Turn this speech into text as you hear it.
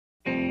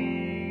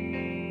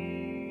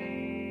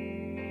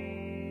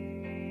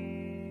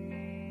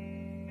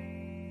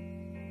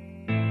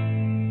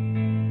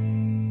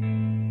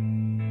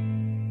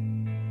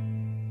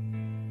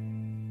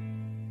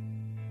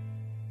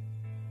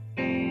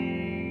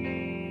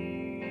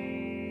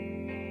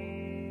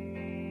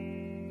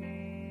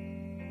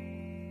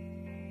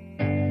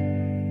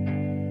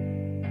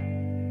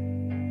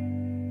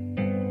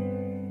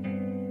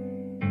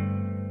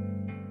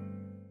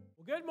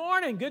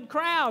morning. Good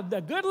crowd.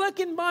 A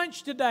good-looking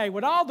bunch today.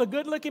 Would all the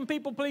good-looking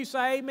people please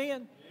say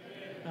amen?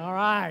 All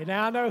right,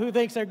 now I know who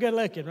thinks they're good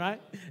looking,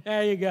 right?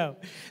 There you go.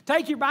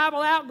 Take your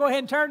Bible out and go ahead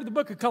and turn to the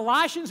book of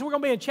Colossians. We're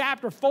going to be in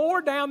chapter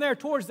 4 down there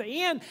towards the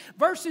end,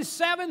 verses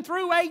 7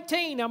 through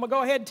 18. I'm going to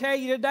go ahead and tell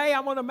you today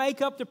I'm going to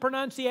make up the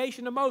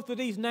pronunciation of most of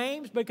these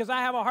names because I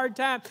have a hard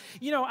time.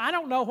 You know, I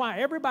don't know why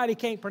everybody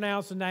can't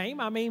pronounce the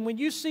name. I mean, when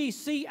you see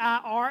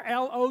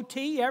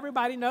C-I-R-L-O-T,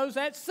 everybody knows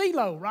that's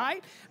CeeLo,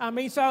 right? I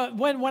mean, so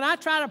when I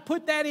try to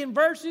put that in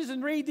verses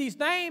and read these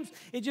names,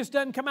 it just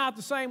doesn't come out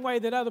the same way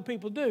that other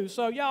people do.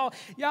 So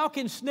y'all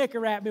can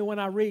snicker at me when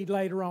I read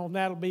later on.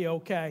 That'll be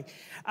okay.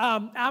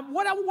 What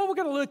we're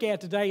going to look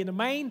at today, and the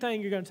main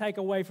thing you're going to take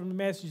away from the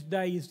message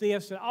today is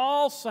this, that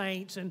all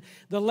saints, and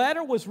the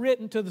letter was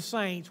written to the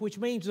saints, which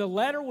means the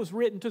letter was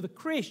written to the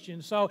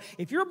Christians. So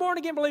if you're a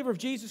born-again believer of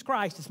Jesus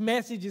Christ, this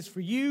message is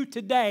for you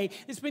today.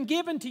 It's been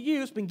given to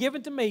you. It's been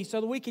given to me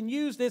so that we can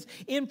use this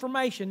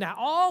information. Now,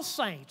 all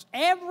saints,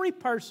 every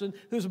person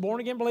who's a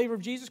born-again believer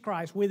of Jesus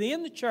Christ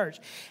within the church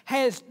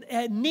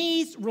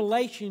needs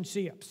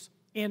relationships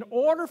in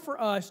order for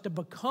us to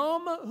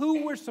become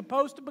who we're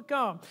supposed to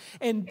become,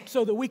 and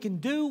so that we can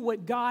do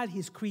what God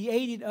has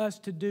created us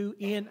to do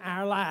in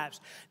our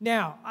lives.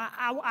 Now,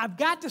 I've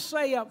got to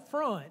say up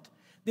front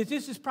that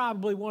this is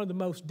probably one of the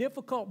most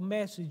difficult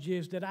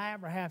messages that I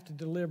ever have to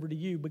deliver to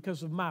you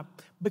because of my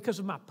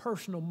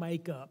personal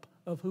makeup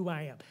of who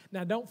I am.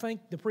 Now, don't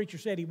think the preacher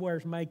said he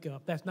wears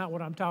makeup. That's not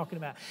what I'm talking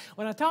about.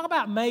 When I talk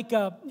about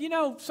makeup, you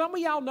know, some of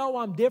y'all know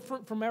I'm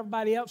different from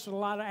everybody else in a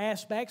lot of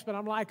aspects, but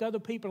I'm like other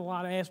people in a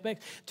lot of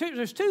aspects.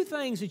 There's two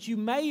things that you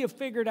may have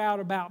figured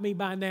out about me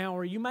by now,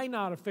 or you may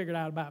not have figured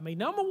out about me.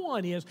 Number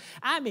one is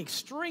I'm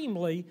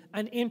extremely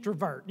an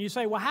introvert. And you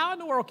say, well, how in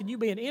the world can you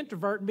be an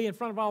introvert and be in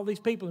front of all these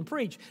people and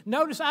preach?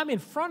 Notice I'm in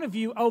front of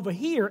you over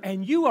here,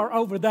 and you are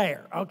over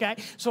there, okay?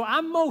 So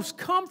I'm most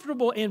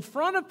comfortable in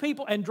front of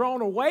people and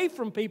drawn away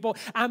from people.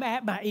 I'm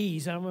at my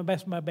ease. I'm in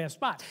my best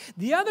spot.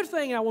 The other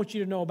thing I want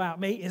you to know about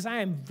me is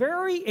I am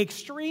very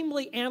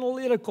extremely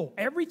analytical.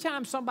 Every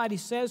time somebody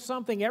says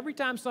something, every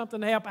time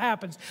something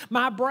happens,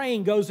 my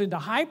brain goes into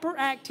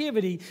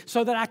hyperactivity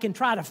so that I can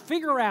try to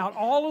figure out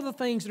all of the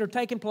things that are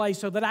taking place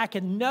so that I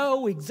can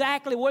know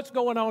exactly what's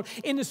going on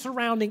in the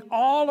surrounding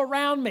all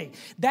around me.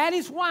 That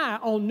is why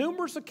on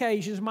numerous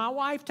occasions my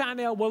wife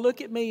Tynell will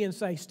look at me and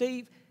say,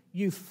 Steve,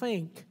 you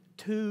think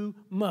too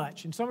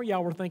much. And some of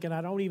y'all were thinking,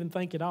 I don't even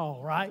think at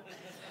all, right?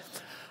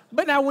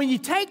 But now when you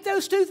take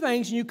those two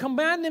things and you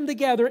combine them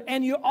together,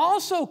 and you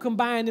also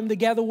combine them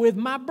together with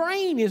my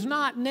brain is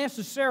not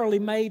necessarily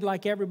made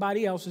like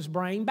everybody else's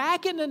brain.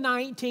 Back in the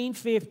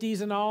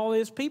 1950s and all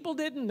this, people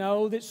didn't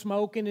know that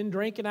smoking and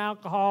drinking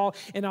alcohol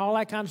and all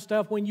that kind of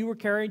stuff when you were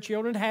carrying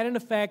children had an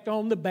effect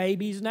on the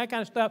babies and that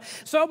kind of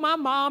stuff. So my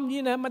mom,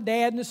 you know, my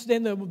dad,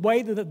 and the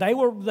way that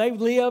they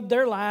lived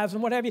their lives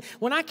and what have you.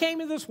 When I came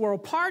to this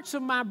world, parts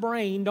of my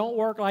brain don't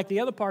work like the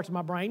other parts of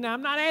my brain. Now,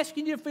 I'm not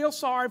asking you to feel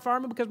sorry for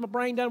me because my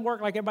brain doesn't work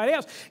like everybody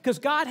else, because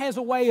God has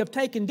a way of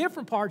taking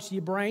different parts of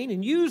your brain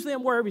and use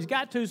them wherever He's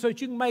got to so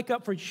that you can make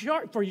up for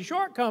your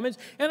shortcomings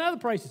in other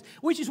places,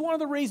 which is one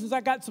of the reasons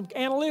I got some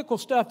analytical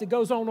stuff that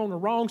goes on the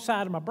wrong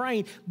side of my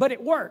brain, but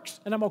it works,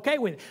 and I'm okay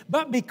with it.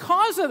 But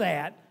because of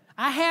that,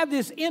 I have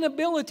this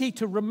inability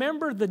to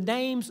remember the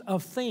names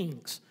of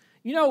things.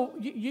 You know,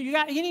 you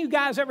got any of you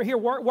guys ever here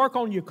work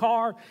on your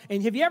car?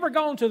 And have you ever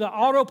gone to the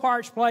auto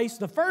parts place?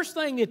 The first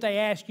thing that they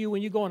ask you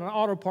when you go in an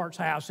auto parts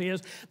house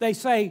is they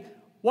say,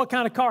 what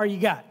kind of car you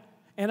got?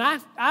 And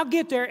I'll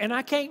get there, and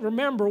I can't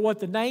remember what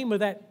the name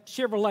of that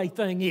Chevrolet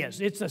thing is.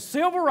 It's a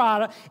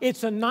Silverado.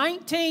 It's a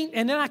 19,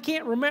 and then I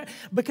can't remember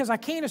because I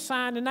can't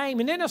assign the name.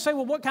 And then they'll say,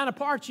 well, what kind of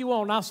parts you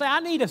want? And I'll say, I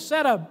need a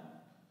set of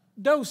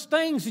those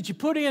things that you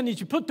put in, that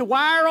you put the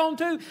wire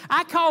onto.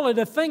 I call it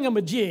a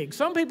thingamajig.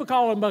 Some people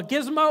call it a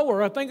gizmo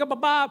or a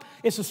thingamabob.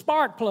 It's a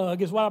spark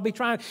plug is what I'll be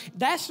trying.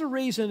 That's the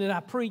reason that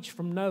I preach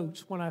from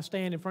notes when I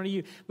stand in front of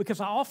you,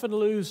 because I often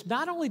lose,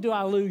 not only do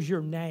I lose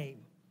your name,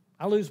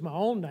 I lose my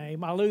own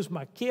name. I lose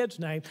my kid's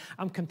name.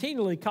 I'm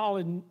continually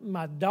calling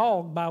my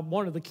dog by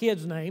one of the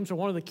kids' names or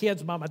one of the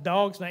kids by my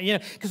dog's name, you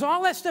know, because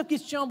all that stuff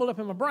gets jumbled up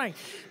in my brain.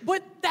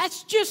 But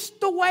that's just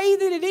the way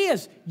that it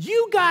is.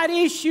 You got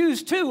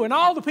issues too, and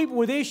all the people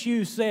with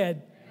issues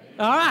said,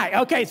 all right,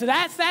 okay, so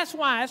that's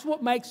why. That's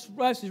what makes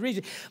us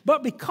reason.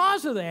 But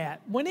because of that,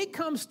 when it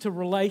comes to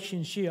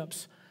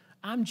relationships,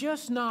 I'm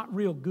just not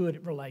real good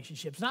at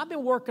relationships. And I've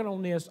been working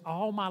on this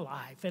all my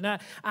life. And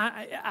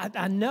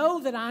I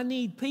know that I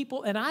need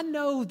people, and I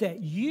know that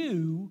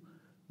you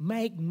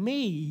make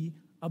me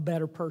a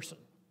better person.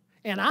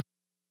 And I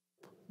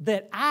hope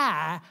that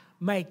I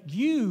make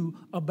you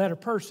a better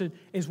person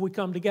as we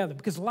come together.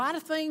 Because a lot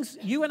of things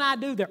you and I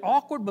do, they're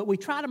awkward, but we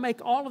try to make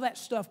all of that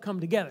stuff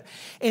come together.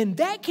 And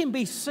that can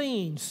be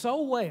seen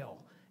so well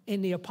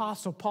in the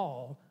Apostle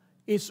Paul.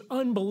 It's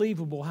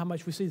unbelievable how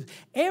much we see this.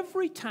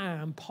 Every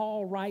time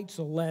Paul writes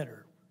a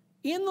letter,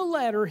 in the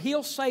letter,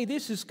 he'll say,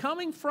 this is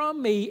coming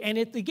from me, and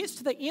if it gets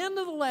to the end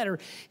of the letter,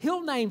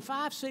 he'll name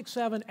 5, 6,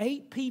 7,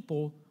 8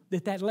 people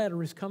that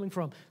letter is coming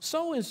from.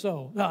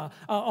 So-and-so,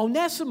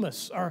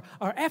 Onesimus or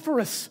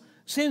Ephorus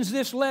sends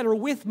this letter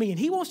with me, and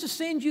he wants to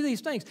send you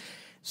these things.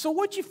 So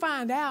what you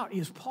find out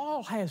is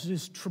Paul has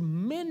this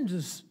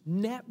tremendous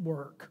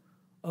network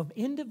of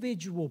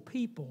individual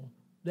people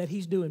that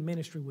he's doing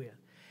ministry with.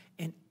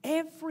 And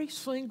every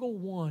single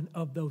one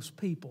of those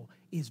people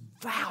is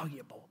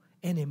valuable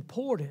and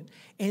important.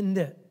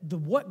 And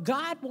what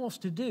God wants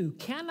to do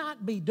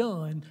cannot be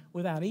done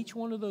without each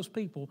one of those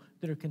people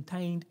that are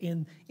contained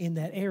in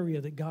that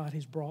area that God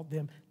has brought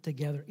them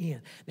together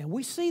in. Now,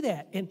 we see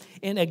that.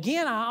 And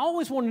again, I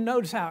always want to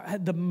notice how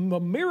the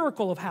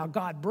miracle of how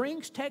God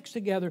brings text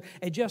together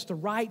at just the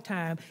right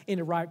time in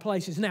the right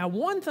places. Now,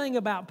 one thing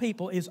about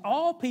people is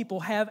all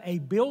people have a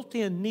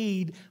built-in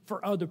need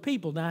for other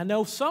people. Now, I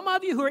know some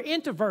of you who are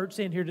introverts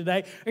in here today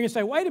are going to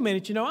say, wait a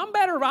minute, I'm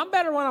better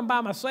when I'm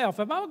by myself.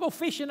 If I'm going to go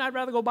fishing, I'd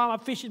rather go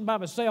fishing by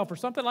myself or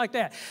something like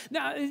that.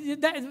 Now,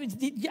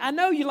 I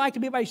know you like to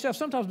be by yourself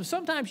sometimes, but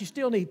sometimes you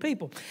still need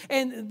people.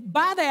 And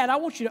by that, I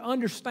want you to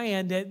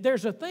understand that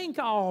there's a thing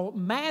called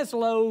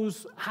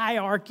Maslow's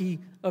hierarchy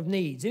of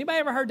needs. Anybody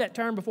ever heard that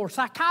term before?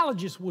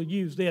 Psychologists will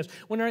use this.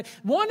 One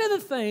of the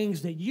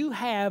things that you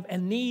have a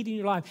need in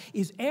your life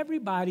is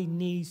everybody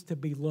needs to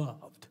be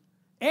loved.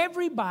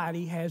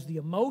 Everybody has the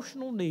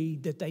emotional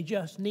need that they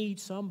just need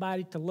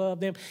somebody to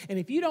love them. And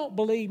if you don't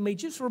believe me,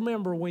 just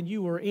remember when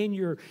you were in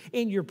your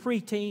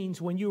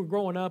preteens, when you were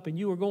growing up and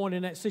you were going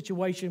in that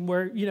situation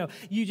where,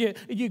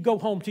 you go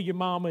home to your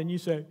mama and you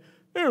say,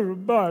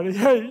 everybody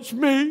hates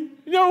me.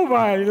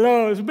 Nobody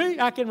loves me.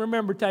 I can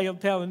remember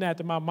telling that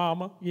to my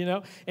mama,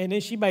 and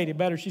then she made it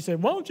better. She said,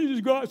 why don't you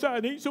just go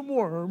outside and eat some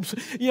worms?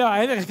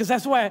 Because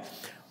that's why.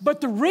 But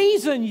the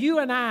reason you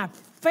and I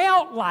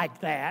felt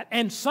like that,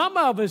 and some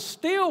of us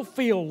still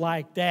feel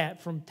like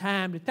that from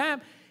time to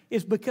time,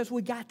 is because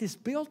we got this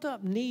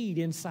built-up need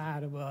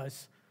inside of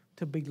us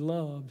to be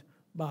loved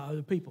by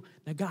other people.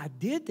 Now, God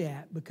did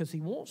that because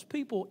He wants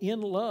people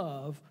in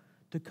love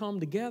to come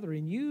together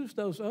and use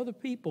those other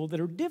people that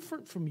are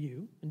different from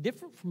you and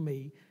different from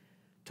me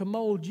to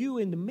mold you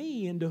into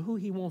me, into who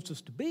He wants us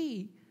to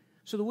be,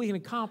 so that we can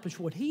accomplish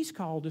what He's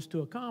called us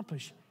to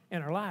accomplish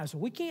in our lives. So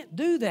we can't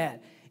do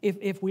that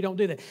if we don't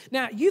do that.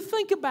 Now, you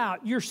think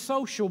about your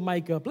social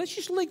makeup. Let's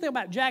just think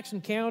about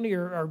Jackson County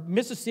or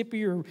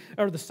Mississippi or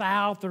the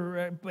South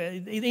or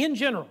in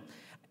general.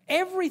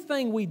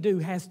 Everything we do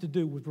has to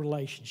do with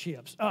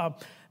relationships.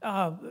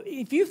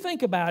 If you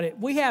think about it,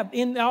 we have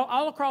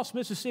all across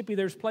Mississippi,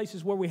 there's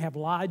places where we have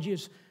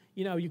lodges.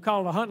 You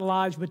call it a hunting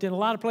lodge, but then a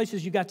lot of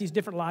places you got these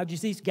different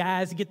lodges. These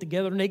guys get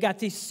together and they got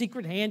these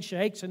secret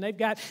handshakes and they've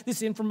got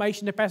this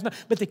information they're passing on.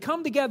 But they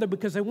come together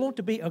because they want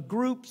to be a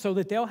group so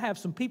that they'll have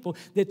some people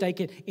that they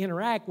can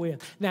interact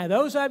with. Now,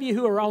 those of you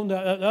who are on the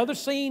other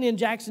scene in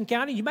Jackson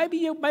County, maybe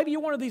you're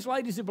one of these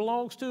ladies that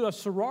belongs to a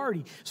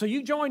sorority. So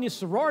you join your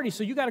sorority,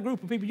 so you got a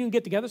group of people you can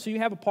get together, so you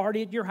have a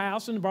party at your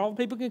house and all the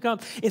people can come.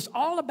 It's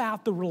all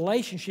about the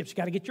relationships. You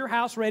got to get your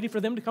house ready for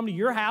them to come to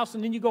your house,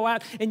 and then you go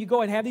out and you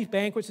go and have these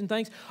banquets and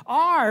things.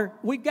 Or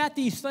we've got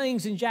these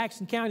things in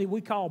Jackson County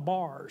we call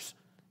bars.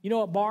 You know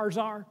what bars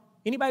are?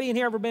 Anybody in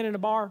here ever been in a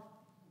bar?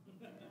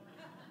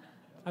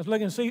 I was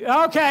looking to see.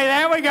 Okay,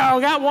 there we go.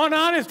 Got one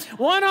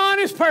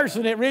honest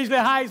person at Ridgely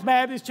Heights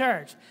Baptist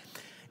Church.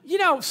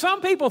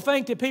 Some people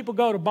think that people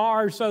go to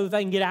bars so that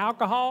they can get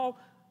alcohol.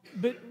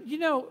 But,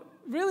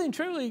 really and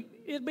truly,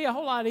 it'd be a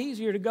whole lot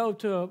easier to go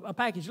to a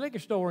packaged liquor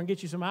store and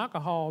get you some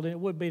alcohol than it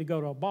would be to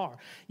go to a bar.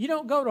 You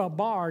don't go to a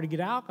bar to get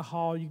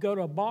alcohol. You go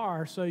to a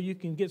bar so you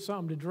can get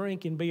something to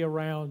drink and be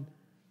around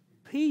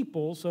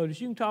people so that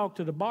you can talk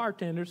to the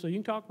bartender, so you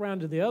can talk around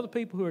to the other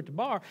people who are at the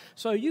bar,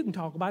 so you can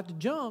talk about the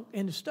junk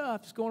and the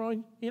stuff that's going on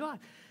in your life.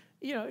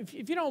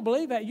 If you don't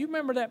believe that, you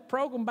remember that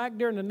program back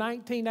during the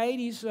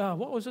 1980s?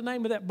 What was the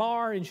name of that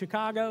bar in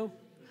Chicago?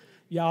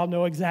 Y'all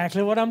know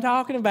exactly what I'm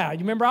talking about. You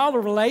remember all the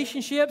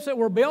relationships that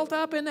were built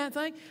up in that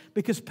thing?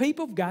 Because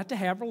people have got to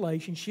have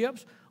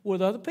relationships with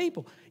other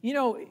people.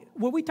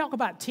 When we talk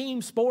about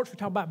team sports, we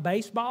talk about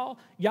baseball,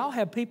 y'all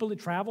have people that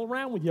travel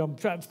around with you,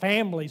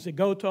 families that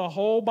go to a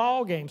whole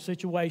ball game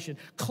situation,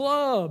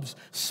 clubs,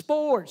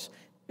 sports,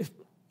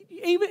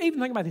 even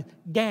think about this,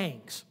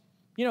 gangs.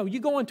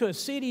 You go into a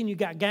city and you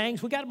got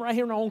gangs. We got them right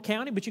here in our own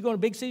county, but you go to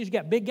big cities, you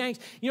got big gangs.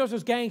 What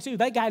those gangs do?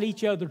 They got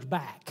each other's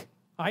back.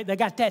 All right, they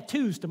got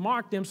tattoos to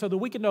mark them so that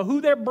we can know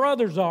who their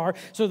brothers are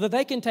so that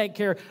they can take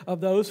care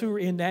of those who are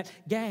in that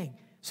gang.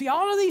 See,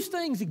 all of these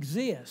things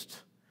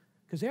exist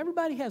because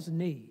everybody has a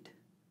need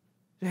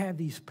to have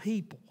these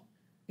people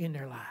in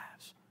their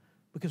lives.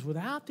 Because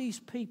without these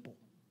people,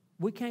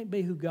 we can't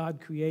be who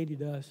God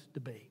created us to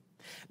be.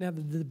 Now,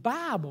 the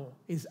Bible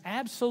is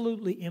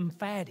absolutely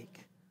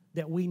emphatic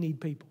that we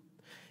need people.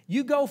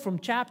 You go from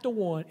chapter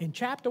 1, in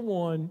chapter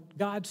 1,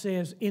 God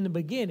says, in the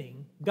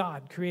beginning,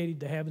 God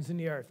created the heavens and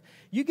the earth.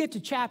 You get to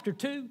chapter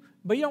 2,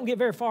 but you don't get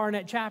very far in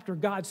that chapter,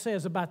 God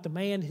says about the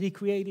man that He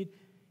created,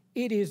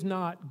 it is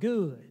not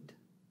good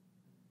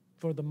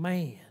for the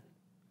man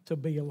to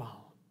be alone.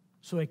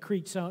 So He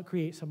creates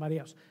somebody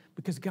else.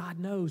 Because God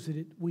knows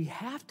that we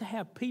have to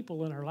have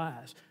people in our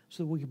lives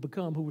so that we can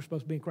become who we're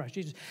supposed to be in Christ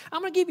Jesus. I'm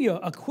going to give you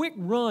a quick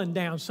run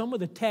down some of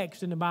the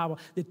texts in the Bible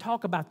that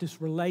talk about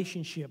this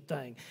relationship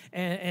thing.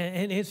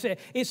 And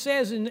it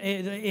says in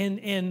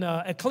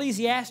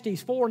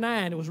Ecclesiastes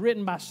 4:9, it was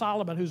written by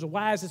Solomon, who's the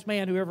wisest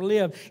man who ever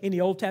lived in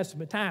the Old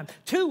Testament time.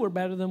 Two are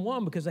better than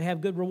one because they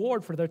have good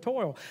reward for their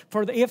toil.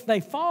 If they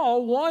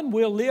fall, one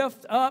will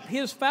lift up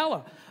his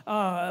fellow.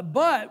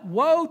 But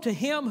woe to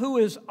him who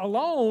is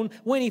alone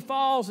when he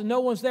falls and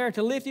no one's there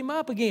to lift him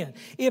up again.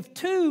 If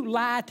two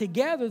lie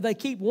together, they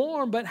keep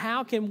warm, but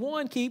how can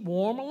one keep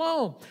warm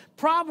alone?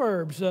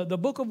 Proverbs, the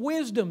book of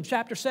wisdom,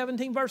 chapter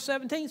 17, verse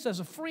 17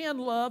 says, a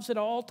friend loves at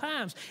all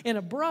times, and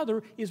a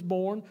brother is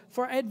born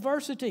for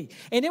adversity.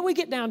 And then we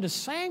get down to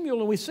Samuel,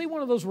 and we see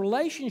one of those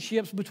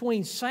relationships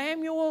between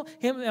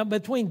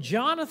between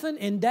Jonathan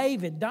and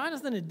David.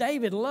 Jonathan and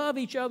David love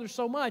each other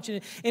so much.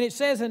 And it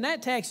says in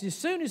that text, as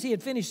soon as he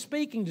had finished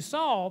speaking to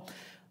Saul,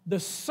 the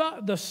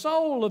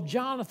soul of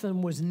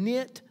Jonathan was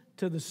knit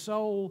to the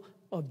soul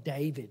of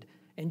David.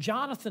 And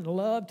Jonathan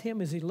loved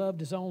him as he loved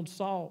his own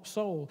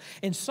soul.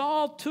 And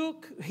Saul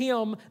took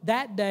him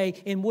that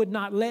day and would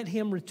not let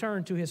him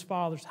return to his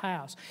father's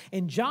house.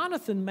 And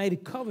Jonathan made a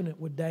covenant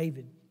with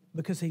David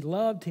because he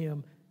loved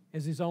him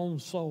as his own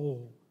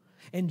soul.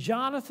 And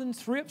Jonathan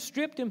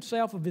stripped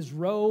himself of his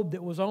robe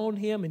that was on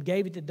him and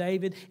gave it to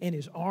David, and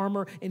his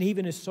armor, and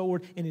even his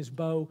sword, and his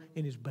bow,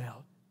 and his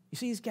belt. You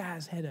see, these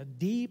guys had a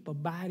deep,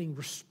 abiding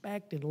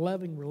respect and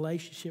loving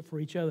relationship for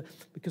each other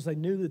because they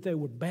knew that they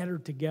were better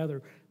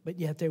together, but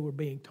yet they were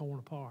being torn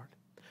apart.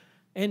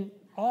 And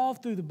all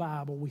through the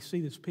Bible, we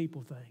see this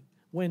people thing.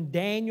 When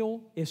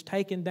Daniel is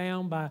taken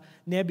down by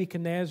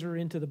Nebuchadnezzar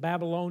into the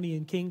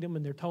Babylonian kingdom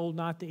and they're told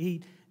not to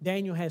eat,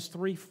 Daniel has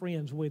 3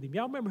 friends with him.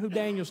 Y'all remember who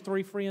Daniel's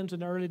 3 friends in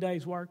the early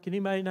days were? Can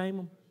anybody name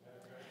them?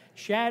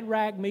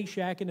 Shadrach,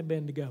 Meshach, and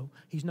Abednego.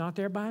 He's not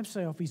there by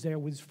himself. He's there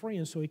with his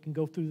friends so he can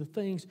go through the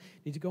things that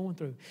he's going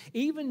through.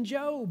 Even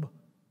Job,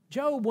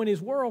 when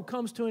his world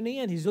comes to an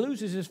end, he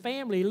loses his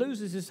family, he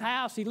loses his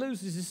house, he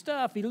loses his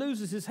stuff, he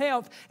loses his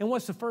health. And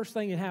what's the first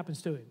thing that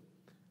happens to him?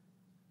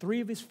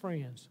 3 of his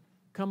friends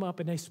come up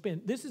and they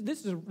spend, this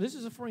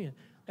is a friend.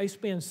 They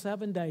spend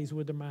 7 days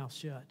with their mouth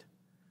shut.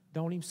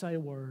 Don't even say a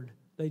word.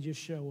 They just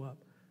show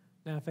up.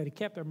 Now, if they'd have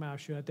kept their mouth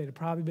shut, they'd have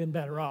probably been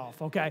better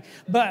off, okay?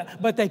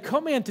 But they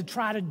come in to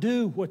try to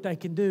do what they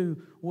can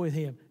do with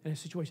him in a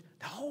situation.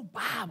 The whole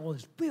Bible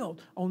is built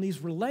on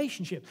these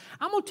relationships.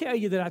 I'm going to tell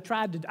you that I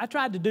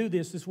tried to do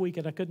this week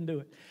and I couldn't do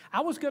it.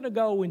 I was going to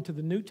go into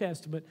the New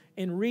Testament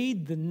and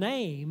read the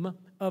name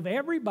of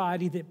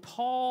everybody that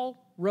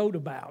Paul wrote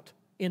about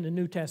in the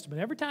New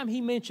Testament. Every time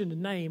he mentioned a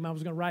name, I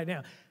was going to write it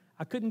down.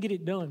 I couldn't get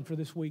it done for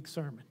this week's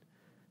sermon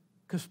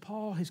because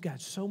Paul has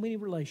got so many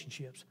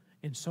relationships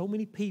and so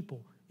many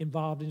people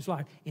involved in his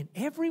life. And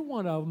every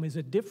one of them is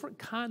a different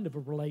kind of a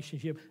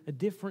relationship, a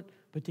different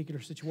particular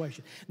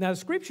situation. Now, the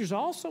Scripture is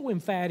also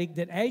emphatic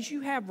that as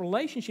you have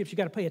relationships, you've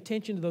got to pay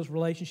attention to those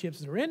relationships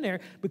that are in there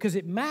because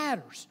it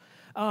matters.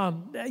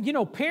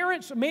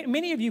 Parents,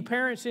 many of you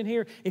parents in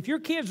here, if your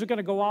kids are going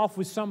to go off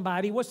with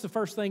somebody, what's the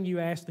first thing you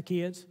ask the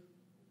kids?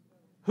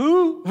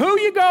 Who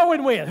you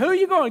going with? Who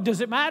you going?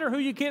 Does it matter who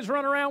your kids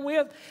run around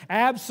with?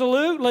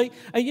 Absolutely.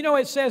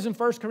 It says in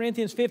 1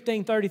 Corinthians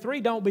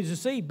 15:33, don't be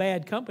deceived.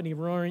 Bad company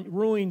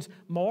ruins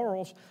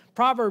morals.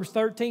 Proverbs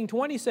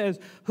 13:20 says,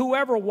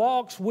 whoever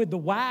walks with the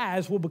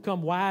wise will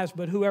become wise,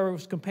 but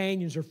whoever's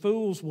companions are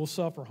fools will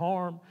suffer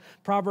harm.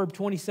 Proverbs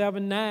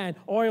 27:9,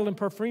 oil and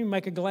perfume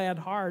make a glad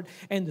heart,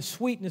 and the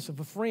sweetness of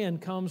a friend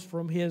comes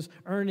from his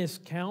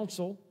earnest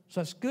counsel.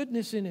 So that's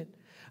goodness in it.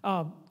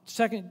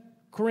 2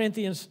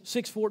 Corinthians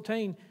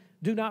 6:14,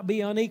 do not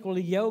be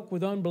unequally yoked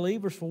with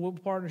unbelievers, for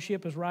what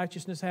partnership has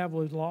righteousness have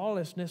with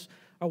lawlessness,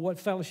 or what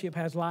fellowship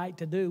has light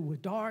to do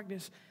with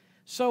darkness?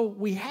 So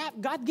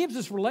God gives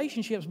us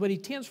relationships, but He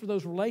tends for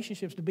those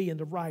relationships to be in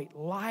the right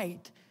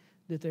light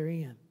that they're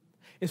in.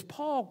 As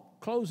Paul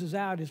closes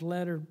out his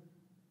letter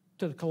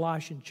to the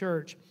Colossian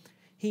church,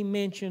 he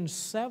mentions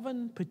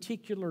 7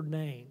 particular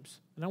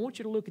names. And I want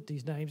you to look at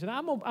these names. And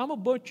I'm going to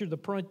butcher the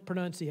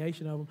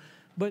pronunciation of them,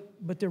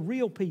 but they're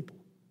real people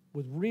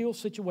with real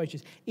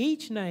situations.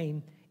 Each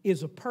name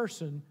is a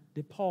person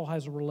that Paul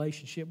has a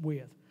relationship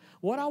with.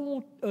 What I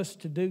want us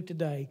to do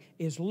today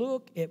is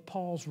look at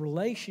Paul's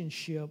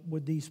relationship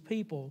with these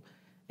people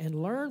and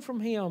learn from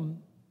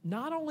him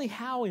not only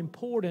how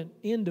important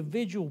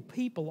individual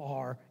people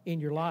are in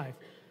your life,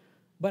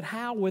 but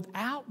how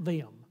without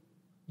them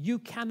you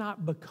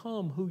cannot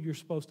become who you're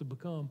supposed to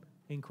become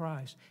in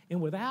Christ.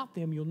 And without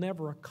them, you'll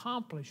never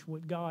accomplish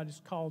what God has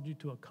called you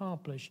to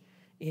accomplish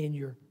in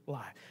your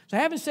life. So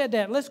having said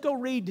that, let's go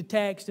read the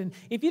text. And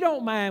if you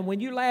don't mind,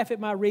 when you laugh at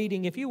my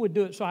reading, if you would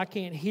do it so I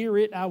can't hear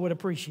it, I would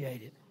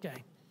appreciate it.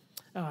 Okay.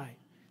 All right.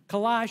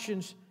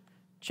 Colossians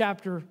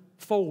chapter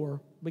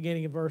 4,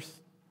 beginning of verse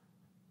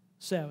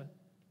 7.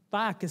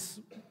 Ficus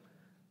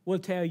will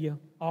tell you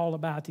all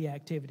about the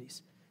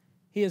activities.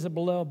 He is a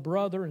beloved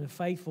brother and a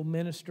faithful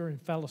minister and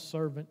fellow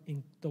servant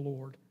in the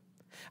Lord.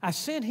 I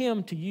sent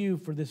him to you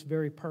for this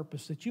very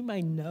purpose, that you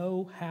may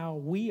know how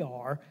we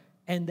are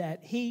and that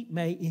he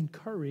may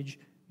encourage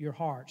your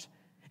hearts.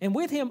 And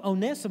with him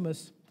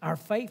Onesimus, our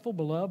faithful,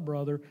 beloved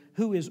brother,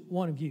 who is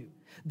one of you.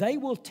 They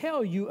will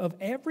tell you of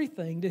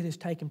everything that has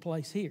taken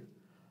place here.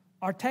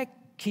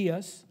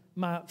 Artachius,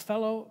 my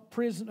fellow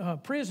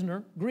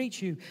prisoner,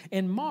 greets you.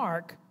 And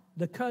Mark,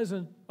 the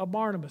cousin of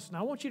Barnabas. Now,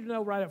 I want you to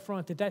know right up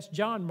front that that's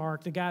John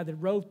Mark, the guy that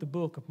wrote the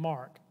book of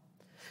Mark,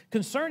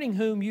 concerning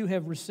whom you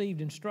have received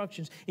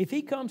instructions. If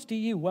he comes to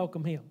you,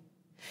 welcome him.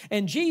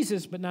 And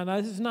Jesus, but now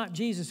this is not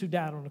Jesus who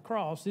died on the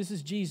cross. This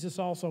is Jesus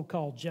also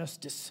called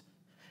Justice.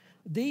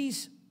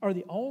 These are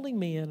the only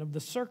men of the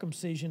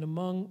circumcision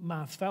among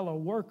my fellow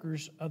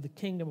workers of the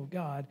kingdom of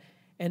God,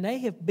 and they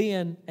have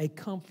been a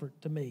comfort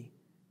to me.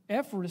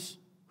 Ephraim,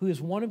 who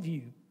is one of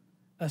you,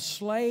 a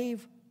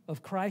slave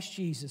of Christ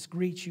Jesus,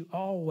 greets you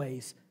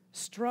always,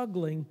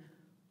 struggling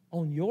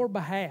on your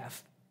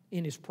behalf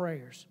in his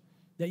prayers,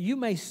 that you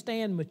may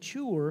stand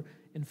mature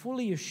and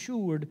fully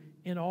assured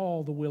in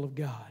all the will of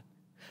God.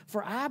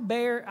 For I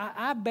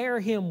bear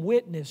him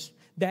witness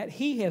that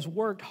he has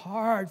worked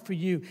hard for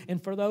you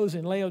and for those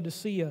in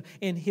Laodicea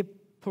and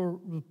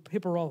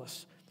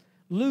Hipparalis.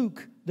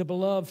 Luke, the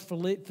beloved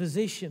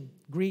physician,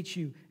 greets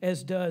you,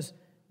 as does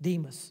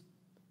Demas.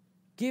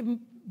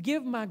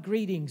 Give my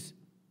greetings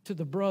to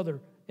the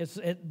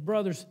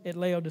brothers at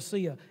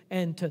Laodicea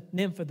and to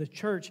Nympha, the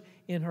church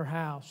in her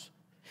house.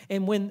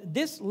 And when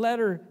this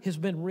letter has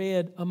been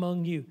read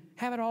among you,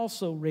 have it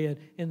also read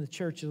in the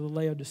church of the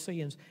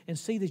Laodiceans, and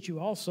see that you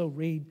also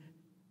read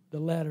the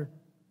letter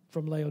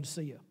from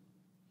Laodicea.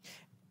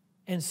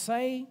 And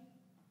say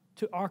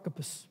to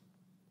Archippus,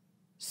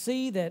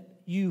 see that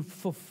you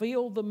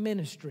fulfill the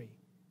ministry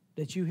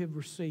that you have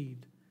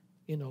received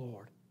in the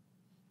Lord.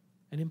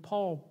 And then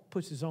Paul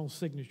puts his own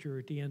signature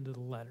at the end of the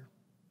letter,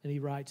 and he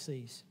writes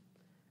these.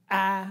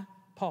 I,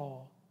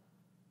 Paul,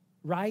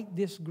 write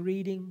this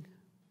greeting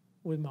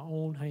with my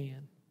own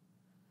hand.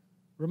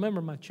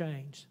 Remember my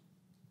chains.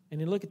 And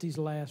then look at these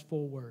last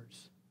 4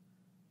 words.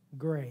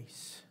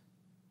 Grace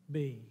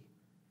be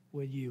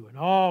with you. And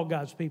all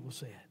God's people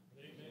said.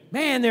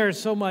 Man, there is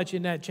so much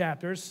in that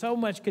chapter. There's so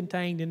much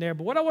contained in there.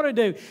 But what I want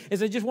to do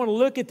is I just want to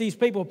look at these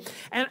people.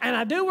 And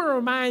I do want to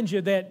remind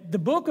you that the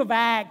book of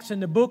Acts and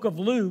the book of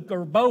Luke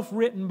are both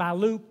written by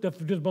Luke, the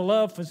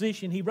beloved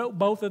physician. He wrote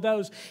both of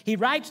those. He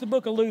writes the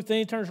book of Luke, then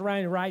he turns around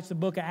and writes the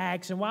book of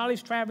Acts. And while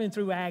he's traveling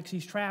through Acts,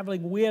 he's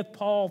traveling with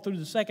Paul through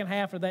the second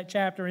half of that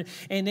chapter.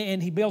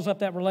 And he builds up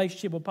that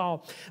relationship with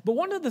Paul. But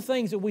one of the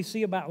things that we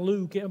see about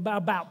Luke,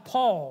 about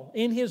Paul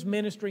in his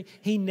ministry,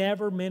 he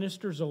never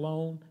ministers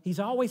alone.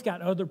 He's always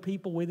got other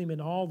people with him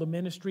in all the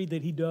ministry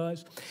that he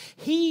does.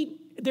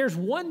 There's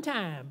one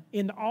time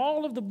in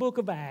all of the book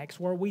of Acts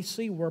where we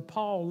see where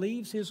Paul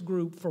leaves his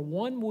group for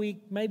 1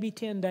 week, maybe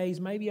 10 days,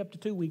 maybe up to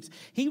 2 weeks.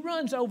 He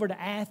runs over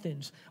to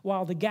Athens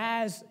while the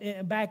guys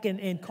back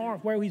in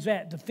Corinth, where he's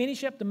at, to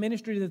finish up the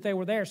ministry that they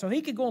were there, so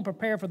he could go and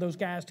prepare for those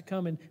guys to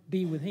come and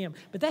be with him.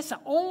 But that's the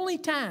only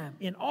time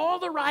in all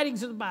the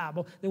writings of the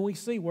Bible that we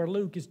see where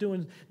Luke is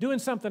doing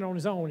something on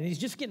his own, and he's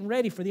just getting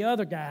ready for the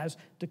other guys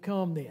to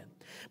come then.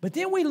 But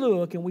then we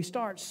look and we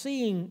start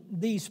seeing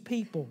these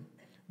people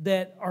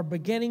that are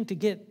beginning to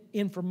get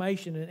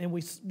information, and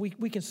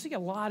we can see a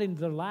lot into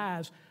their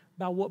lives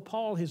about what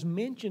Paul has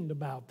mentioned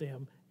about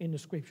them in the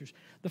Scriptures.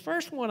 The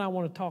first one I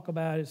want to talk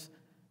about is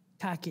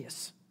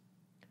Tychicus.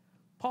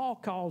 Paul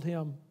called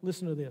him,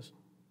 listen to this,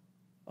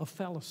 a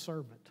fellow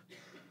servant.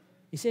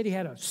 He said he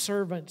had a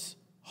servant's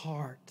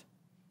heart.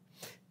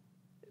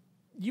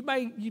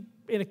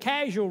 In a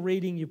casual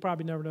reading, you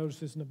probably never noticed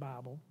this in the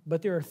Bible,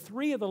 but there are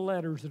 3 of the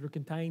letters that are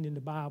contained in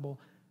the Bible.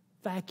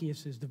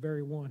 Tychicus is the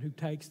very one who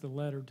takes the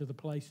letter to the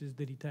places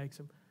that he takes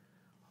them.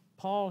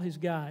 Paul has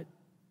got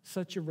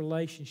such a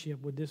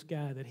relationship with this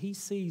guy that he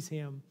sees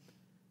him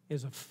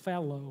as a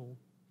fellow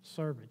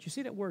servant. You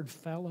see that word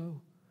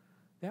fellow?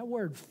 That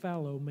word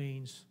fellow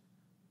means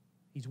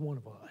he's one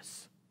of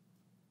us.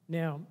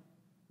 Now,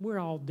 we're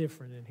all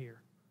different in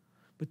here,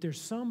 but there's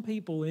some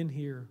people in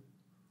here,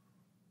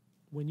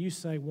 when you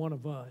say one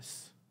of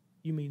us,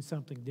 you mean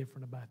something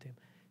different about them.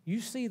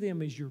 You see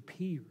them as your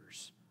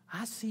peers.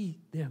 I see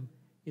them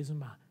as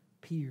my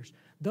peers.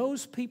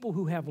 Those people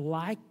who have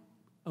like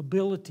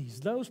abilities,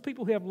 those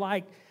people who have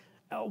like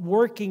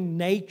working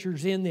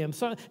natures in them.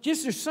 So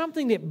just there's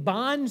something that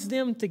bonds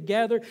them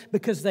together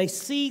because they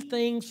see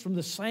things from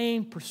the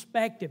same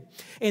perspective.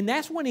 And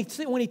that's when he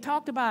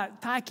talked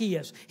about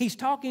Tychicus, he's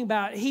talking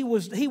about he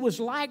was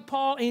like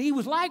Paul, and he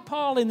was like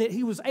Paul in that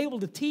he was able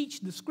to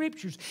teach the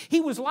Scriptures.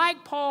 He was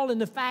like Paul in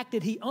the fact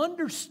that he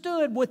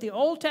understood what the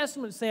Old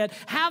Testament said,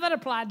 how that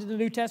applied to the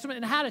New Testament,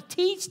 and how to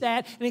teach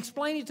that and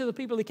explain it to the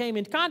people he came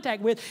in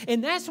contact with.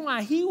 And that's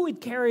why he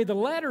would carry the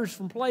letters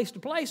from place to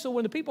place. So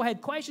when the people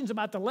had questions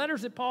about the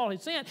letters that Paul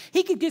had sent,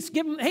 he could just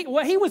give them,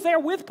 he was there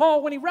with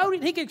Paul when he wrote it,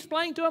 and he could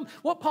explain to them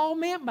what Paul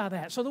meant by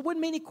that. So there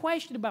wouldn't be any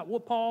question about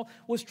what Paul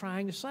was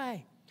trying to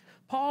say.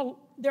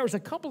 There was a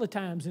couple of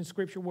times in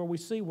Scripture where we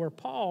see where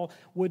Paul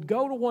would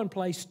go to one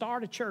place,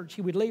 start a church,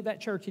 he would leave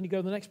that church and he'd go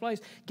to the next place.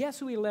 Guess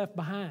who he left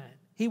behind?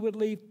 he would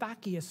leave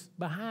Tychicus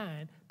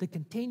behind to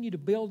continue to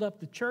build up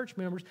the church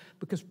members,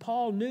 because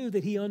Paul knew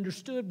that he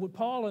understood what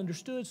Paul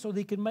understood, so that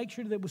he could make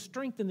sure that it was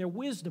strengthen their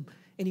wisdom.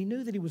 And he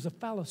knew that he was a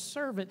fellow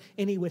servant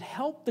and he would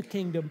help the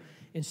kingdom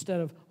instead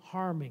of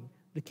harming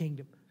the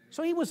kingdom.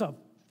 So he was a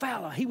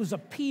fellow, he was a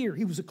peer,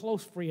 he was a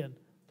close friend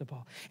to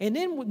Paul. And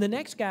then the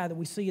next guy that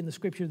we see in the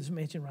scripture that's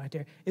mentioned right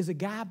there is a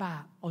guy by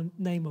the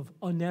name of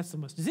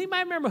Onesimus. Does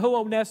anybody remember who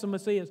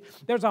Onesimus is?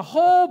 There's a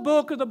whole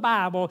book of the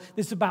Bible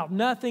that's about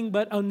nothing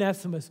but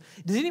Onesimus.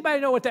 Does anybody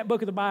know what that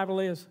book of the Bible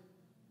is?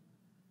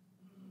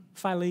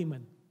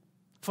 Philemon.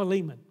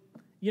 Philemon.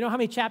 You know how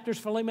many chapters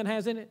Philemon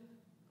has in it?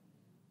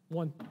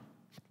 1.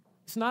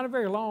 It's not a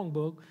very long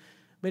book,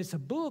 but it's a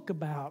book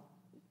about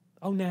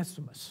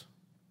Onesimus.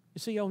 You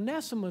see,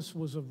 Onesimus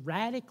was a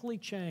radically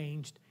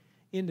changed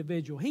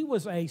individual. He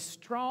was a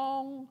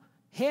strong,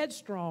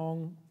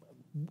 headstrong,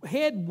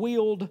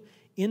 head-wheeled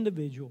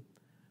individual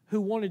who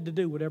wanted to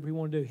do whatever he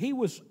wanted to do. He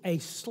was a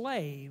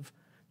slave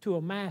to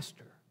a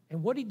master.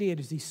 And what he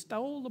did is he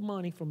stole the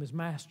money from his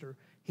master.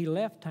 He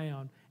left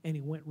town and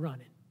he went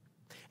running.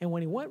 And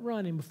when he went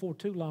running, before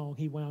too long,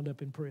 he wound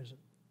up in prison.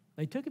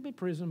 They took him in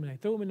prison, and they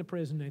threw him into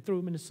prison, they threw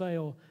him in a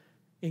cell.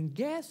 And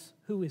guess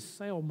who his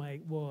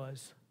cellmate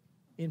was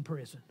in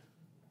prison?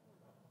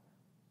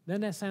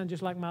 Doesn't that sound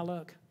just like my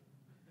luck?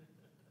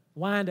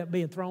 Wind up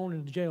being thrown in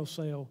a jail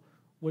cell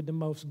with the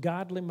most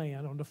godly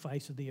man on the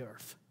face of the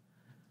earth.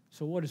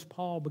 So what does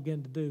Paul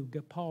begin to do?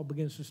 Paul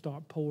begins to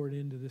start pouring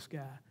into this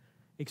guy,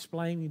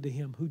 explaining to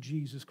him who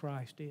Jesus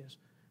Christ is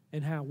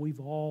and how we've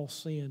all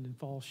sinned and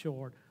fall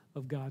short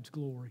of God's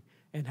glory,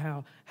 and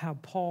how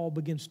Paul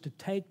begins to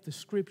take the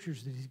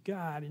scriptures that he's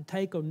got and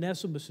take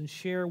Onesimus and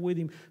share with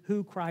him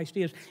who Christ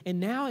is. And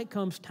now it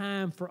comes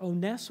time for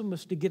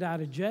Onesimus to get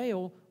out of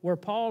jail where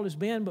Paul has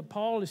been, but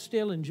Paul is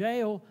still in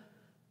jail.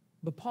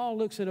 But Paul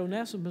looks at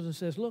Onesimus and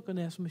says, look,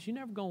 Onesimus, you're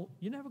never going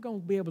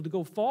to be able to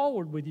go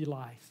forward with your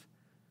life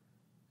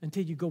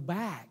until you go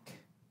back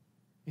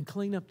and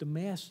clean up the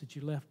mess that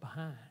you left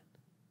behind.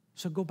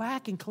 So go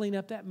back and clean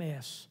up that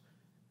mess,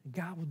 and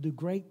God will do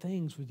great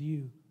things with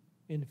you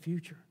in the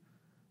future.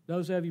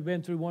 Those of you who've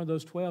been through one of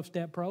those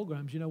 12-step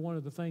programs, you know one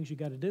of the things you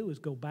got to do is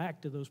go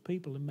back to those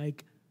people and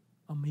make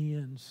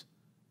amends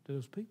to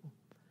those people.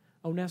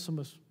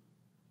 Onesimus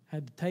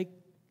had to take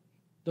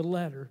the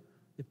letter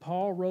that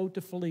Paul wrote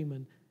to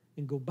Philemon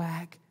and go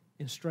back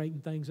and straighten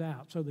things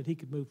out so that he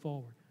could move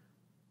forward.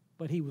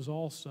 But he was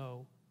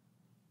also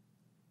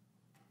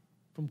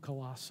from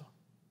Colossae,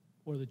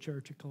 where the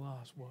church at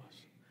Colossae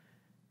was.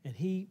 And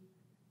he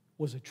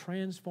was a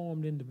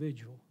transformed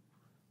individual.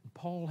 And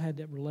Paul had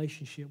that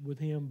relationship with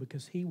him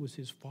because he was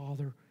his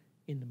father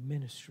in the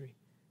ministry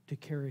to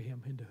carry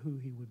him into who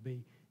he would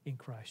be in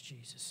Christ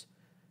Jesus.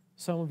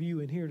 Some of you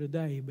in here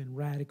today have been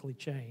radically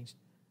changed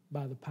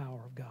by the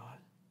power of God.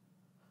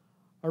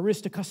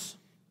 Aristarchus,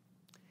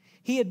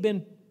 he had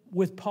been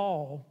with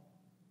Paul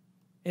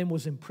and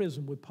was in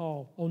prison with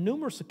Paul. On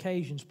numerous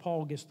occasions,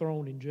 Paul gets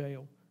thrown in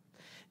jail.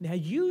 Now,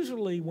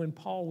 usually when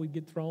Paul would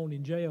get thrown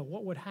in jail,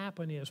 what would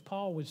happen is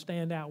Paul would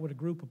stand out with a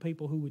group of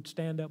people who would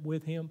stand up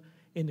with him,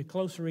 and the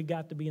closer he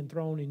got to being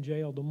thrown in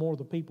jail, the more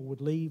the people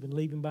would leave and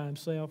leave him by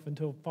himself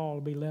until Paul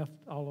would be left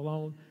all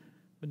alone.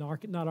 But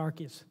not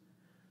Archias.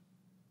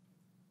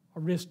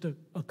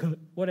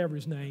 Whatever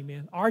his name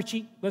is.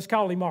 Archie, let's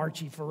call him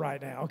Archie for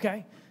right now,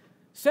 okay?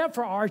 Except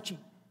for Archie.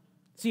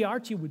 See,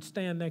 Archie would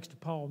stand next to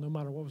Paul no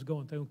matter what was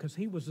going through, because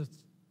he was a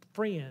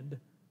friend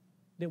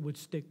that would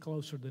stick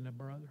closer than a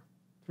brother,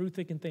 through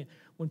thick and thin.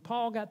 When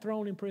Paul got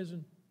thrown in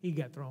prison, he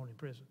got thrown in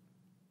prison.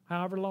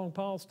 However long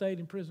Paul stayed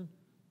in prison,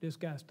 this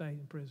guy stayed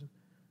in prison.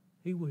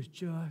 He was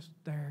just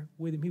there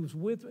with him. He was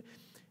with,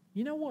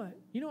 you know what?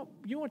 You know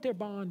what their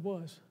bond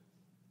was?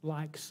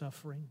 Like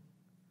suffering.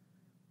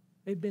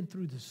 They've been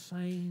through the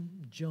same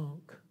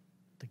junk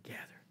together.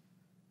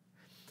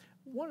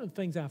 One of the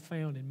things I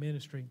found in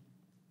ministry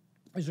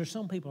is there's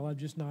some people I'm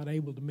just not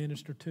able to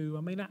minister to.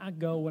 I mean, I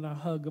go and I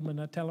hug them and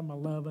I tell them I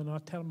love them. I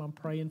tell them I'm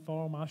praying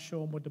for them. I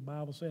show them what the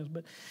Bible says.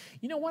 But,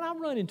 you know, when I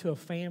run into a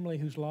family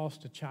who's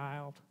lost a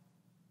child,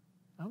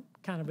 I'm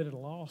kind of at a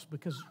loss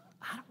because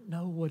I don't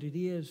know what it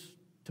is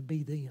to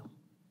be them.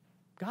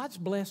 God's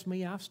blessed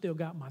me. I've still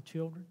got my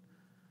children.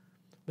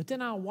 But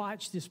then I'll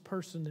watch this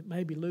person that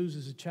maybe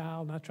loses a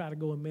child, and I try to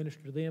go and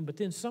minister to them. But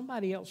then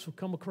somebody else will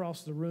come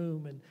across the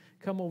room and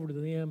come over to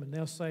them, and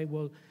they'll say,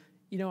 well,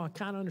 you know, I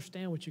kind of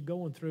understand what you're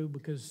going through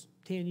because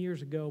 10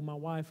 years ago, my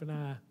wife and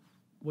I,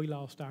 we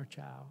lost our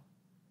child.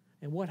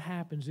 And what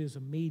happens is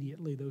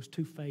immediately those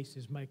two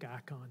faces make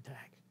eye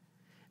contact.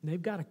 And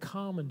they've got a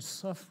common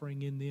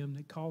suffering in them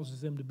that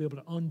causes them to be able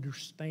to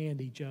understand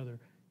each other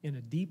in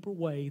a deeper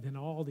way than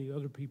all the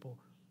other people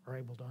are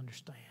able to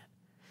understand.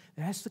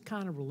 That's the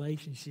kind of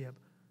relationship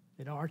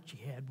that Archie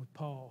had with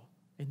Paul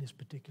in this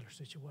particular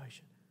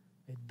situation.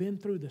 They'd been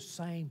through the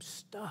same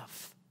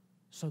stuff,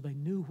 so they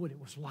knew what it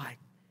was like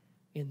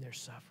in their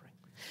suffering.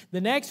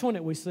 The next one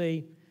that we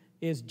see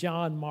is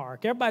John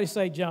Mark. Everybody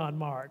say John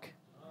Mark.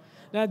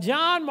 Now,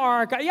 John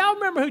Mark, y'all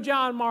remember who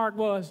John Mark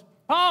was?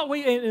 Paul,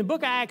 in the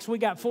book of Acts, we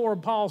got 4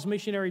 of Paul's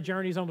missionary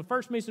journeys. On the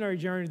first missionary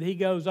journey that he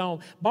goes on,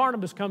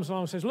 Barnabas comes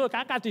along and says, look,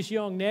 I got this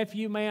young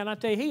nephew, man. I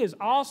tell you, he is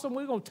awesome.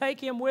 We're going to take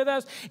him with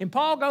us. And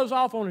Paul goes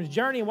off on his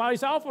journey. And while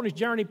he's off on his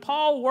journey,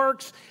 Paul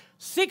works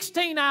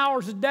 16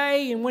 hours a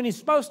day, and when he's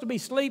supposed to be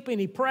sleeping,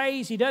 he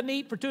prays. He doesn't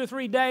eat for 2 or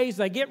 3 days.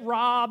 They get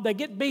robbed. They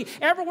get beat.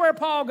 Everywhere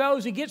Paul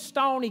goes, he gets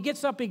stoned. He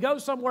gets up. He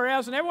goes somewhere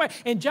else, and everywhere.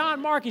 And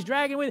John Mark is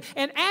dragging with him.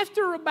 And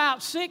after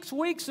about 6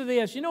 weeks of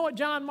this, you know what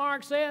John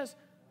Mark says?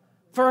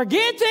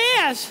 Forget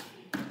this.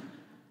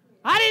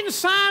 I didn't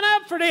sign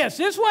up for this.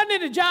 This wasn't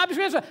in the job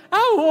description.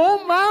 I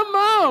want my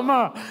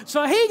mama.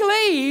 So he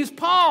leaves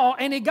Paul,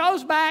 and he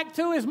goes back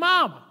to his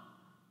mama.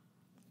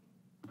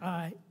 All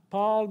right,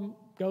 Paul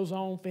goes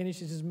on,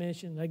 finishes his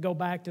mission. They go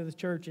back to the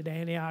church at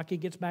Antioch. He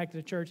gets back to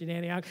the church at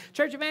Antioch.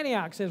 Church of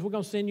Antioch says, we're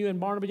going to send you and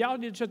Barnabas. Y'all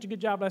did such a good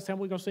job last time.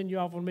 We're going to send you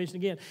off on a mission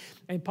again.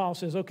 And Paul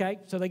says, okay.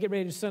 So they get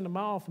ready to send them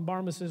off. And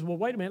Barnabas says, well,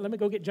 wait a minute. Let me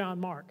go get John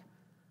Mark.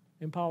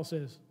 And Paul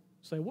says,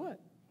 say what?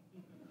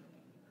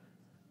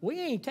 We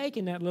ain't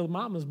taking that little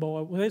mama's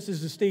boy. Well, this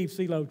is the Steve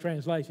CeeLo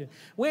translation.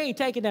 We ain't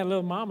taking that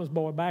little mama's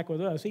boy back with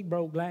us. He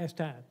broke last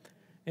time.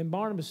 And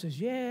Barnabas says,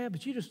 yeah,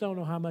 but you just don't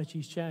know how much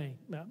he's changed.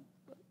 Now,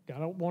 I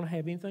don't want to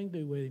have anything to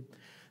do with him.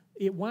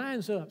 It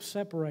winds up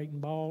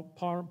separating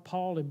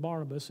Paul and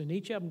Barnabas, and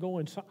each of them go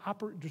in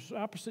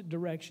opposite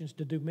directions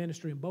to do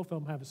ministry, and both of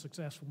them have a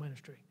successful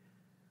ministry.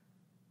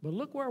 But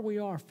look where we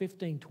are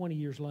 15, 20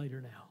 years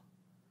later now.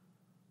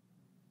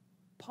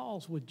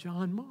 Paul's with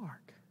John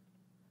Mark.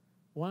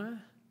 Why?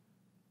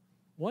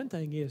 One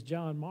thing is,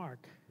 John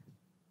Mark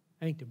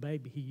ain't the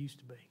baby he used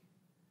to be.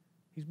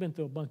 He's been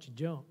through a bunch of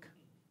junk,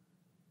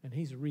 and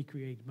he's a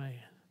recreated man.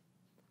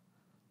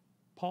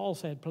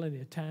 Paul's had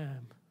plenty of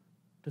time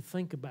to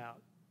think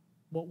about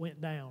what went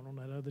down on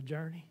that other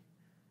journey.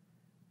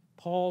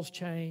 Paul's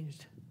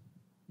changed.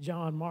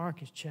 John Mark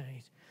has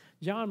changed.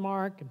 John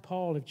Mark and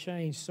Paul have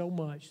changed so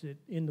much that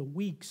in the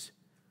weeks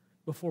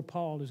before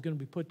Paul is going to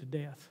be put to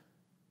death,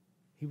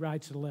 he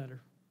writes a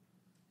letter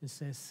and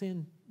says,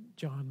 send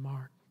John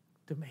Mark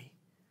to me.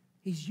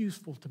 He's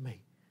useful to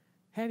me.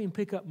 Have him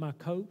pick up my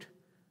coat,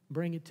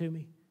 bring it to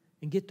me,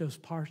 and get those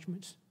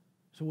parchments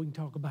so we can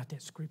talk about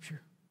that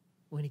scripture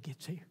when he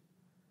gets here.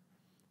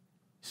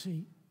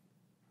 See,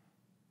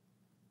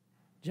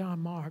 John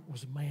Mark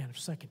was a man of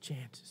second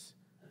chances.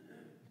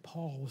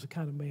 Paul was the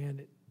kind of man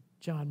that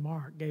John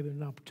Mark gave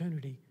him an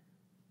opportunity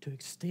to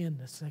extend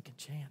the second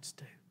chance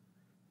to,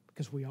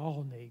 because we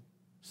all need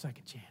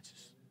second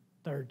chances,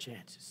 third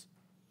chances,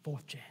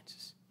 fourth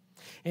chances.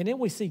 And then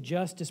we see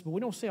justice, but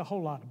we don't see a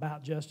whole lot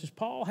about justice.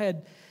 Paul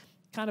had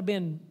kind of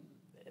been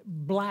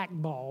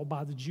blackballed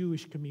by the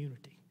Jewish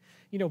community.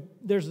 You know,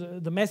 there's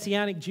the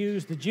Messianic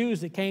Jews, the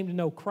Jews that came to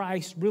know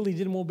Christ really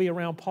didn't want to be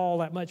around Paul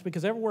that much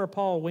because everywhere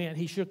Paul went,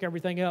 he shook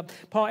everything up.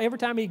 Paul, every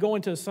time he'd go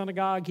into a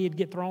synagogue, he'd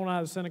get thrown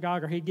out of the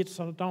synagogue, or he'd get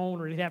stoned,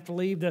 or he'd have to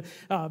leave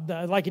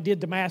like he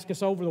did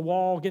Damascus, over the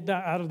wall, get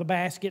out of the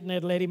basket, and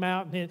they'd let him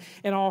out,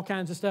 and all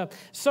kinds of stuff.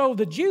 So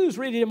the Jews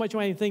really didn't much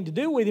want anything to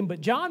do with him,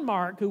 but John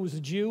Mark, who was a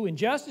Jew, and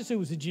Justus, who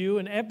was a Jew,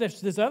 and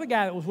this other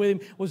guy that was with him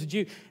was a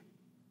Jew,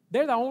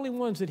 they're the only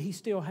ones that he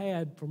still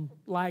had from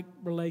like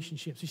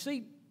relationships. You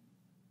see,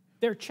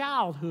 their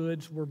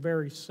childhoods were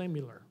very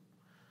similar.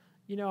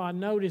 You know, I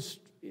noticed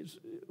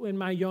in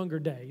my younger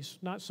days,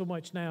 not so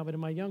much now, but in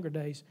my younger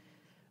days,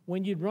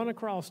 when you'd run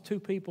across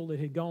 2 people that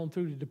had gone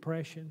through the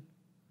Depression,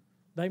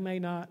 they may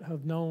not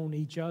have known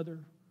each other,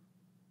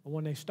 but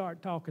when they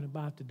start talking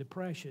about the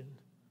Depression,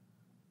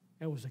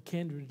 there was a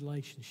kindred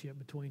relationship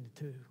between the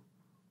two.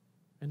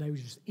 And there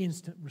was just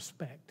instant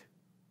respect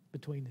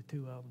between the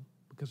two of them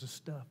because of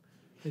stuff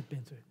they'd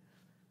been through.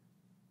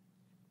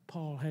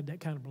 Paul had that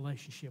kind of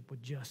relationship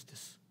with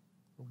Justus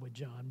or with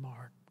John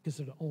Mark because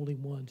they're the only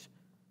ones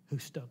who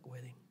stuck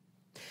with him.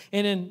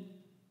 And then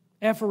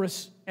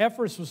Ephorus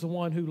was the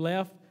one who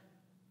left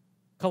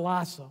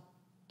Colossae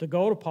to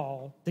go to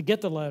Paul to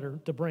get the letter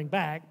to bring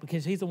back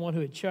because he's the one who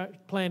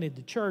had planted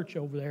the church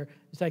over there.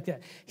 It's like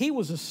that. He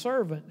was a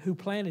servant who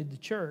planted the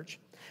church,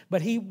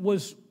 but he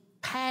was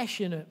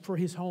passionate for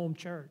his home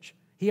church.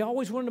 He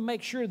always wanted to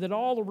make sure that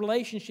all the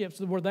relationships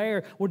that were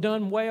there were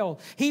done well.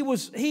 He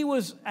was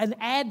an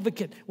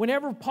advocate.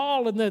 Whenever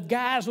Paul and the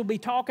guys would be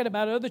talking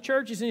about other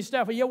churches and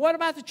stuff, what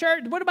about the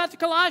church? What about the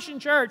Colossian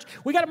church?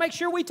 We got to make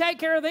sure we take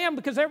care of them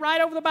because they're right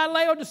over there by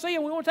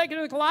Laodicea. We want to take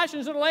care of the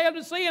Colossians and the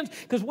Laodiceans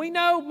because we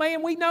know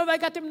they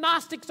got them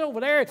Gnostics over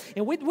there,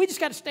 and we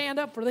just got to stand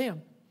up for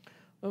them.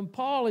 And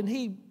Paul and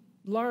he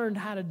learned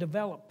how to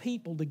develop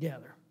people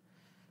together.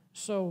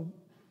 So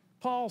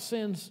Paul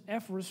sends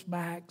Ephorus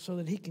back so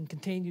that he can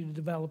continue to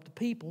develop the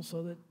people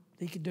so that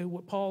he can do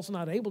what Paul's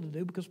not able to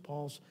do because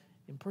Paul's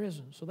in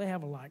prison. So they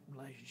have a like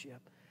relationship.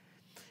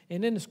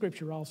 And then the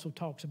scripture also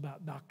talks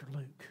about Dr.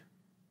 Luke,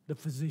 the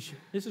physician.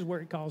 This is where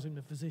it calls him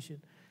the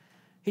physician.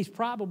 He's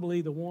probably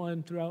the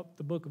one throughout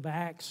the book of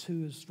Acts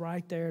who is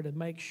right there to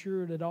make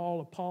sure that all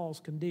of Paul's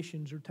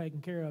conditions are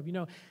taken care of. You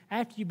know,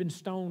 after you've been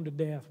stoned to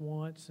death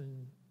once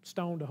and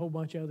stoned a whole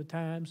bunch of other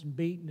times and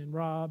beaten and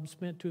robbed,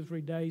 spent 2 or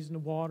 3 days in the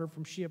water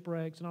from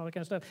shipwrecks and all that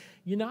kind of stuff.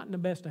 You're not in the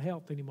best of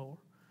health anymore.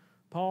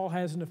 Paul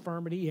has an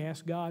infirmity. He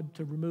asks God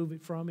to remove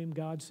it from him.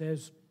 God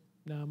says,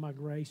 no, my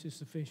grace is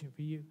sufficient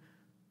for you.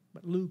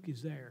 But Luke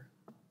is there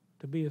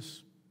to be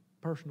his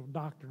personal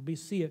doctor,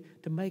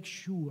 to make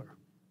sure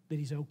that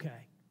he's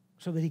okay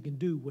so that he can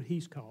do what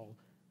he's called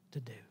to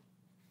do.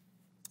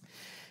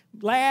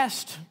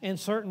 Last and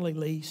certainly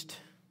least,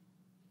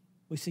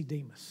 we see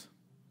Demas.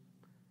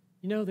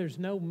 You know, there's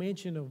no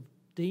mention of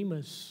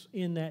Demas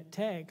in that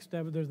text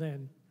other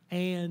than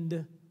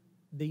and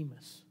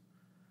Demas.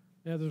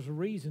 Now, there's a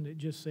reason it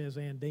just says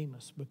and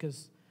Demas,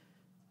 because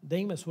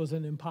Demas was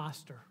an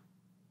imposter.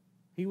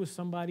 He was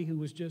somebody who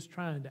was just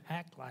trying to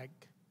act like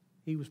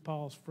he was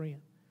Paul's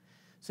friend.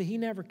 See, he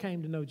never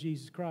came to know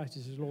Jesus Christ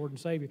as his Lord and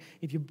Savior.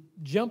 If you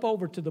jump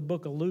over to the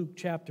book of Luke,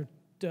 chapter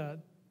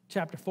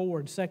 4,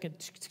 and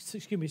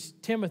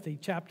Timothy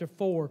chapter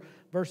 4,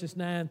 verses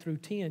 9 through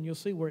 10, you'll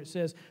see where it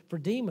says, "For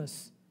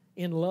Demas,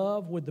 in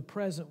love with the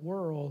present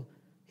world,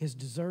 has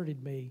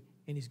deserted me,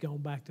 and he's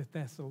gone back to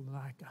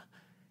Thessalonica."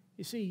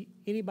 You see,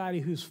 anybody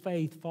whose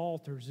faith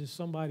falters is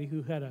somebody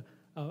who had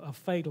a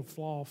fatal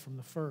flaw from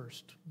the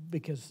first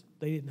because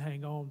they didn't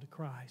hang on to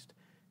Christ.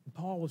 And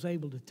Paul was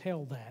able to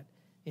tell that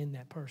in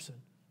that person.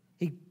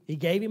 He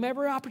gave him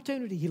every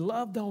opportunity. He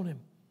loved on him,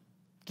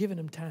 giving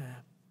him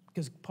time,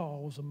 because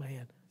Paul was a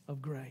man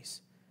of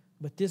grace.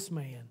 But this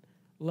man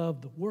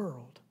loved the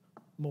world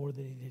more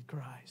than he did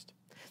Christ.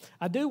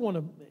 I do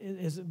want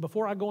to,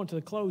 before I go into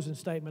the closing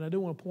statement, I do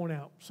want to point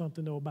out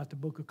something, though, about the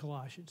book of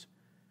Colossians.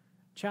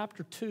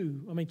 Chapter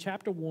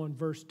 1,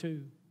 verse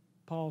 2,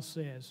 Paul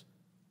says,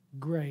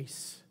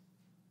 "Grace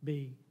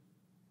be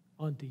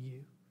unto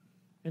you."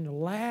 And the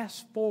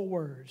last 4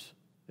 words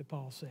that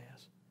Paul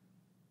says,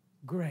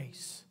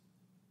 "Grace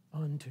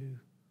unto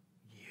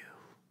you."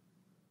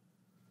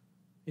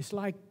 It's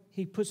like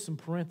he puts some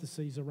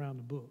parentheses around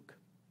the book.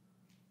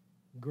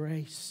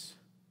 Grace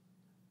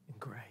and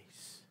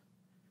grace.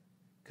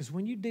 Because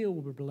when you deal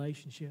with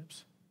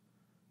relationships,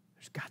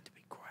 there's got to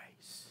be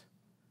grace.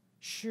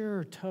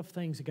 Sure, tough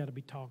things have got to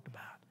be talked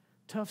about.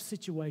 Tough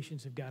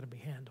situations have got to be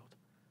handled.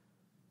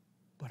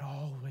 But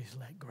always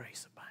let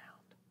grace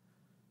abound.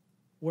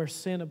 Where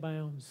sin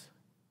abounds,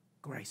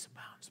 grace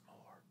abounds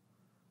more.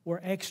 Where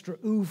extra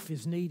oof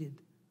is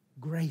needed,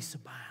 grace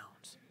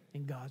abounds,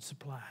 and God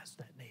supplies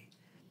that need.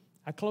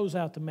 I close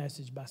out the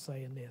message by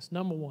saying this.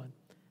 Number one,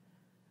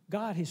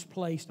 God has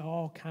placed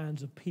all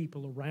kinds of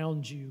people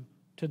around you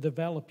to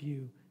develop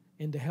you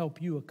and to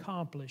help you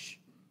accomplish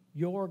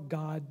your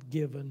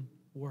God-given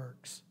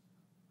works.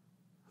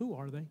 Who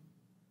are they?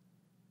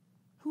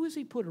 Who has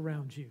He put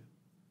around you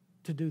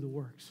to do the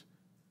works?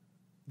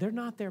 They're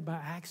not there by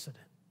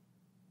accident.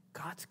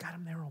 God's got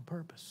them there on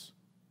purpose.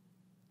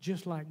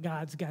 Just like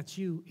God's got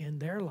you in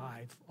their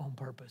life on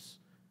purpose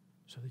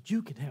so that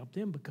you can help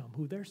them become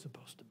who they're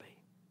supposed to be.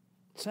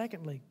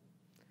 Secondly,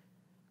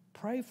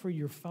 pray for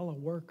your fellow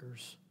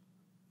workers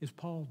as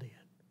Paul did.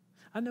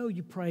 I know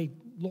you pray,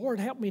 "Lord,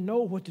 help me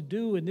know what to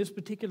do in this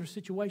particular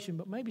situation,"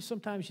 but maybe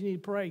sometimes you need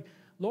to pray,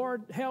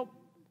 "Lord, help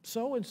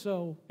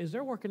so-and-so as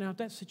they're working out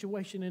that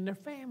situation in their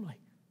family."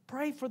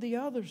 Pray for the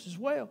others as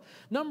well.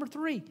 Number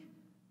 3,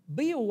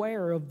 be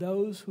aware of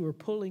those who are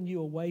pulling you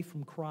away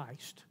from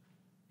Christ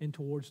and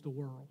towards the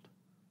world.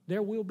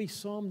 There will be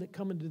some that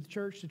come into the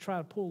church to try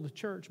to pull the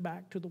church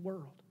back to the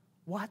world.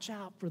 Watch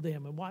out for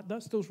them. And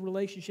that's those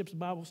relationships the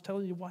Bible's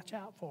telling you to watch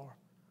out for.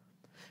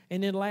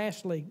 And then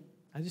lastly,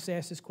 I just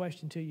ask this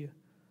question to you.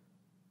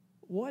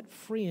 What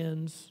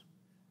friends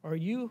are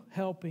you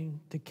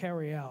helping to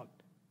carry out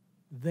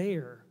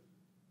their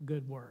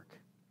good work?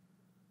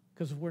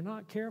 Because if we're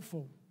not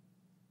careful,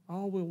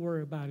 all we'll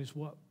worry about is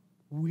what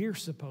we're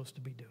supposed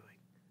to be doing,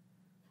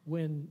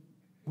 when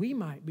we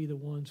might be the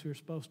ones who are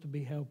supposed to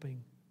be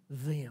helping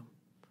them.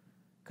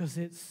 Because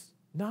it's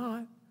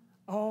not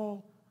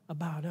all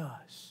about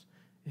us.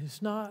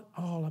 It's not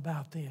all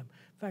about them.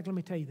 In fact, let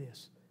me tell you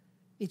this.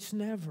 It's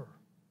never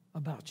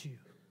about you.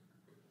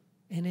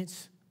 And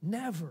it's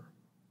never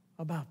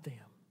about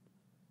them.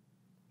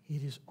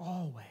 It is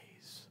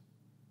always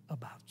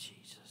about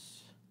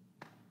Jesus.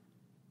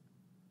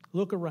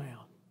 Look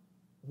around.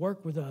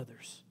 Work with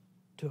others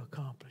to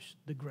accomplish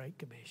the Great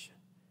Commission.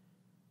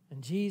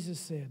 And Jesus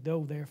said,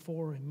 "Go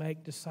therefore and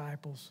make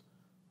disciples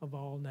of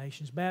all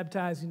nations,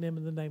 baptizing them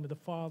in the name of the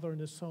Father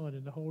and the Son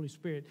and the Holy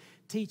Spirit,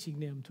 teaching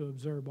them to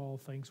observe all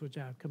things which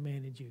I have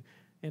commanded you.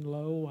 And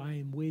lo, I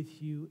am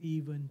with you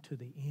even to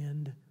the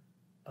end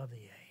of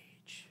the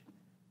age."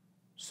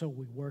 So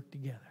we work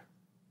together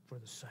for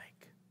the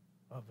sake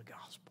of the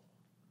gospel.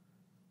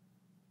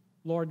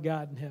 Lord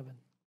God in heaven,